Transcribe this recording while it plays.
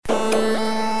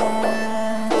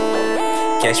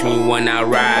Catch me when I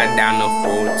ride down the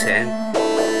 410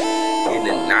 in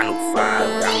the 905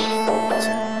 down the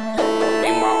 410.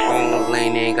 In my own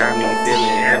lane, they got me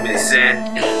feeling heaven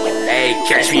sent. Hey,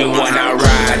 catch me when I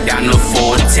ride down the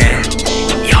 410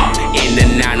 in the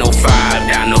 905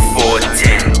 down the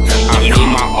 410. I'm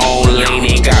in my own lane,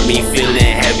 they got me feeling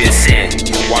heaven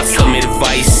sent. Want some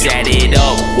advice, set it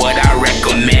up, what I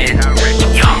recommend.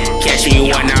 Catch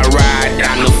me when I ride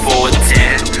down the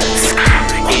 410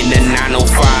 in the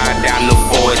 905 down the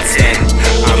 410.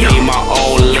 I'm in my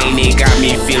own lane, they got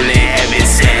me feeling heaven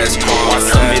sent. Want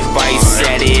some advice,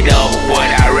 set it up, what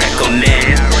I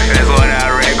recommend.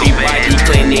 Everybody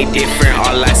claim they different,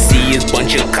 all I see is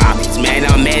bunch of copies. Man,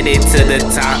 I'm headed to the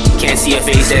top, can't see a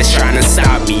face that's trying to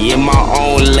stop me. In my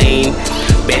own lane,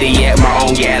 better yet my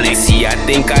own galaxy. I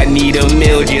think I need a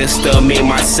meal just to make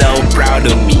myself proud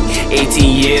of me.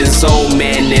 18 years old,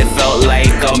 man, it felt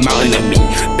like a mountain to me.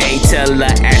 Bank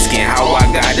teller asking how I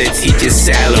got a teacher's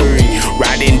salary.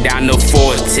 Riding down the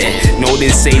 410, no,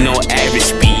 this ain't no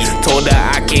average speed. Told her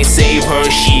I can't save her,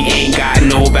 she ain't got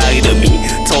no value to me.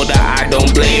 Told her I don't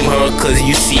blame her, cause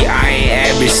you see I ain't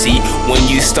average. See, when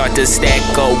you start to stack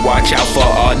up, watch out for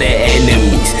all the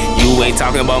enemies. You ain't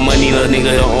talking about money, little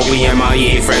nigga, don't open your mouth,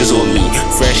 you ain't friends with me.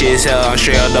 Fresh as hell, I'm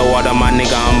straight out the water, my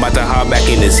nigga, I'm about to hop back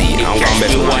in the seat. I'm gon' bet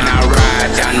you when I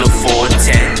ride down the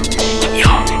 410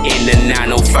 in the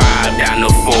 905 down the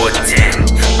 410.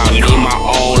 I'm in my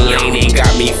own lane, they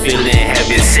got me feeling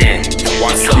heaven sent.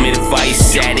 Want some advice,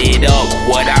 set it up,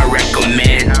 what I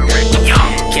recommend.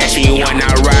 Catch me when I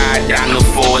ride down the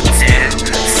 410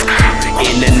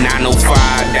 in the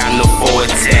 905 down the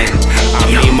 410. I'm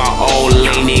in my own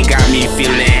lane, they got me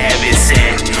feeling heaven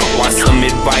sent. Want some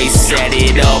advice, set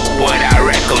it up, what I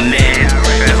recommend.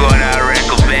 That's what I recommend.